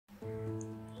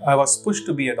I was pushed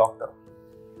to be a doctor.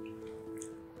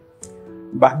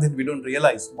 Back then, we don't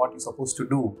realize what you're supposed to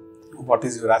do, what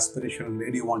is your aspiration, where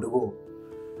do you want to go.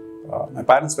 My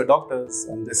parents were doctors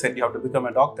and they said you have to become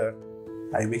a doctor.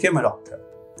 I became a doctor.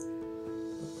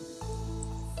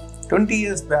 20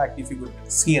 years back, if you could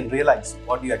see and realize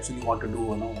what you actually want to do,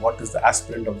 what is the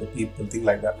aspirant of the people, things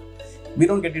like that. We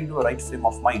don't get into a right frame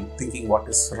of mind, thinking what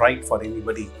is right for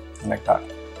anybody, like that.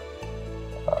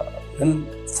 And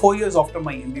 4 years after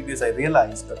my MBBS, I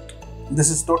realized that this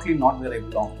is totally not where I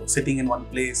belong to. Sitting in one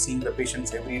place, seeing the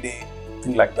patients every day,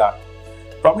 things like that.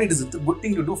 Probably it is a good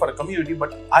thing to do for a community,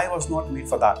 but I was not made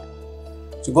for that.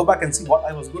 So go back and see what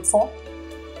I was good for.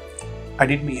 I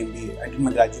did my MBA, I did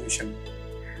my graduation.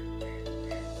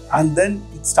 And then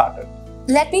it started.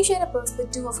 Let me share a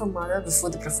perspective of a mother before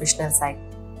the professional side.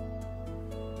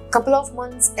 Couple of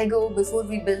months ago, before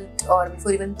we built or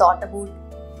before even thought about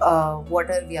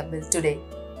whatever we have built today,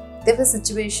 there was a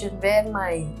situation where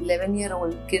my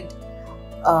 11-year-old kid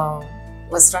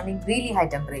was running really high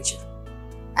temperature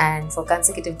and for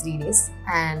consecutive 3 days,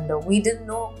 and we didn't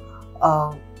know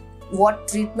what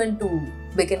treatment to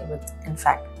begin with, in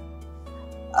fact.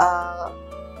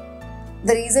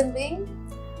 The reason being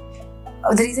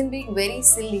very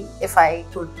silly, if I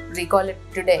could recall it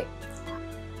today.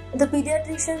 The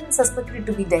pediatrician suspected it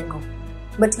to be dengue,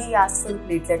 but he asked for the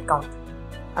platelet count.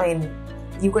 I mean,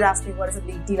 you could ask me what is the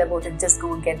big deal about it, just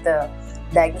go and get the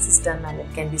diagnosis done and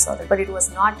it can be sorted. But it was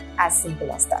not as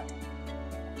simple as that.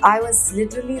 I was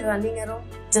literally running around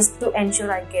just to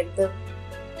ensure I get the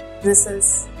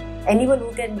results. Anyone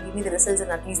who can give me the results in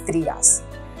at least 3 hours.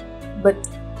 But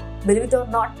believe it or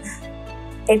not,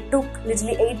 it took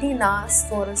literally 18 hours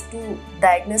for us to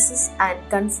diagnose and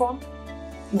confirm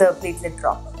the platelet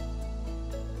drop.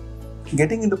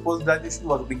 Getting into post-graduation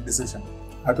was a big decision.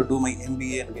 I had to do my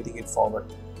MBA and getting it forward.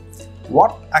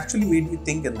 What actually made me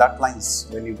think in that lines,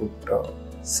 when you could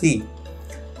see,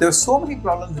 there were so many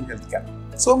problems in healthcare.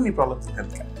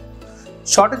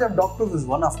 Shortage of doctors is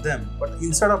one of them, but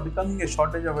instead of becoming a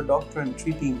shortage of a doctor and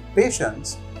treating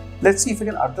patients, let's see if we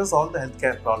can address all the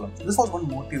healthcare problems. This was one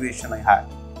motivation I had.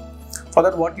 For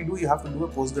that, what you do, you have to do a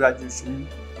post-graduation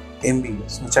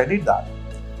MBA, which I did that.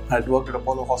 I worked at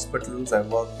Apollo hospitals, I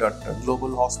worked at a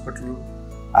global hospital,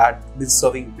 I had been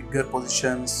serving bigger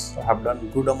positions, I have done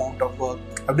good amount of work,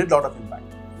 I did a lot of impact.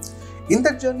 In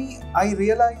that journey, I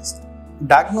realized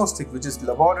diagnostic, which is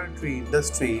laboratory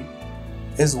industry,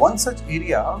 is one such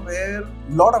area where a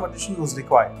lot of attention was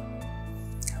required.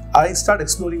 I started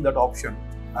exploring that option,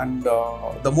 and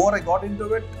the more I got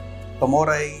into it, the more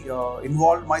I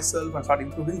involved myself and started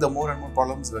improving, the more and more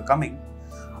problems were coming.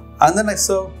 And then I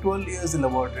served 12 years in the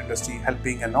laboratory industry,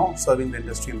 helping serving the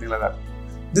industry and things like that.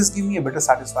 This gave me a better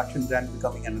satisfaction than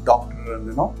becoming a doctor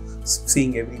and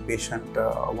seeing every patient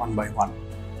one by one.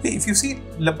 If you see,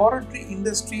 laboratory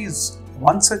industry is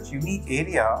one such unique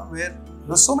area where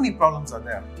there's so many problems are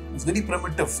there. It's very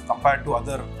primitive compared to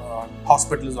other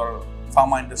hospitals or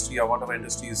pharma industry or whatever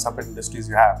industries, separate industries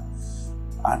you have.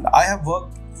 And I have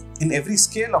worked in every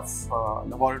scale of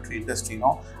laboratory industry.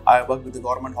 I have worked with the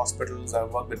government hospitals, I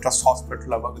have worked with trust hospitals,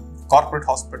 I have worked with corporate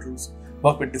hospitals,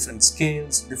 worked with different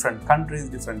scales, different countries,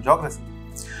 different geography.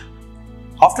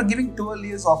 After giving 12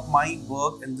 years of my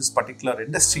work in this particular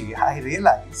industry, I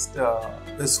realized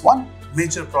there's one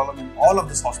major problem in all of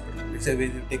this hospital, whichever way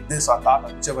you take this or that,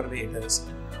 or whichever way it is,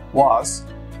 was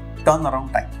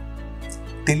turnaround time,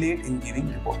 delayed in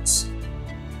giving reports.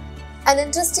 An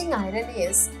interesting irony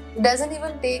is, it doesn't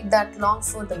even take that long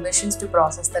for the machines to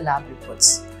process the lab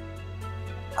reports.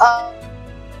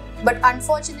 But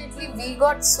unfortunately, we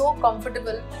got so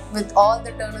comfortable with all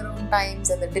the turnaround times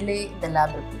and the delay in the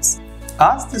lab reports.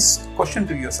 Ask this question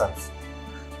to yourself.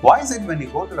 Why is it when you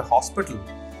go to the hospital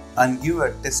and give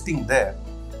a testing there,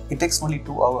 it takes only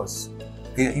 2 hours,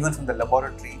 even from the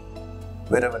laboratory,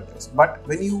 wherever it is. But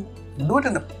when you do it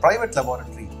in a private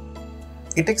laboratory,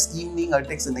 it takes evening or it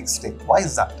takes the next day. Why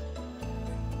is that?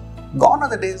 Gone are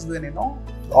the days when,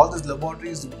 all these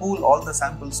laboratories pool all the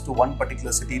samples to one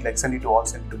particular city, like send it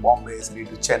to Bombay, send it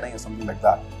to Chennai or something like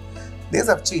that. Days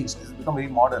have changed. It's become very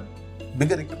modern.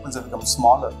 Bigger equipments have become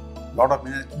smaller. A lot of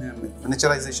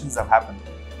miniaturizations have happened.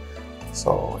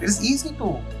 So it is easy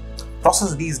to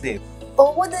process these days.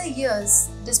 Over the years,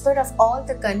 despite of all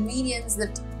the convenience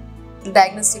that the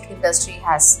diagnostic industry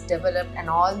has developed and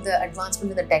all the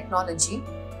advancement in the technology,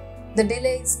 the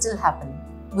delay is still happening,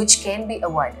 which can be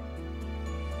avoided.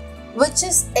 Which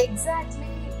is exactly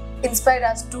inspired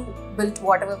us to build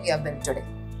whatever we have built today.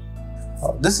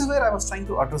 This is where I was trying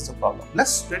to address the problem.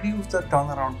 Let's reduce the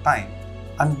turnaround time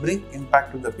and bring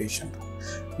impact to the patient.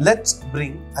 Let's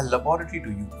bring a laboratory to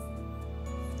you.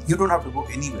 You don't have to go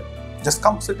anywhere. Just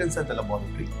come sit inside the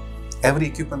laboratory. Every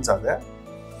equipments are there.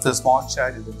 There's a small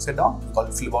chair, you can sit down,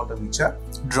 called phlebotomy chair,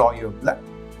 draw your blood.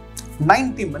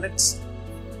 90 minutes,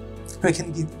 we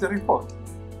can give the report.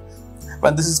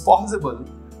 When this is possible,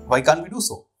 why can't we do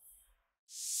so?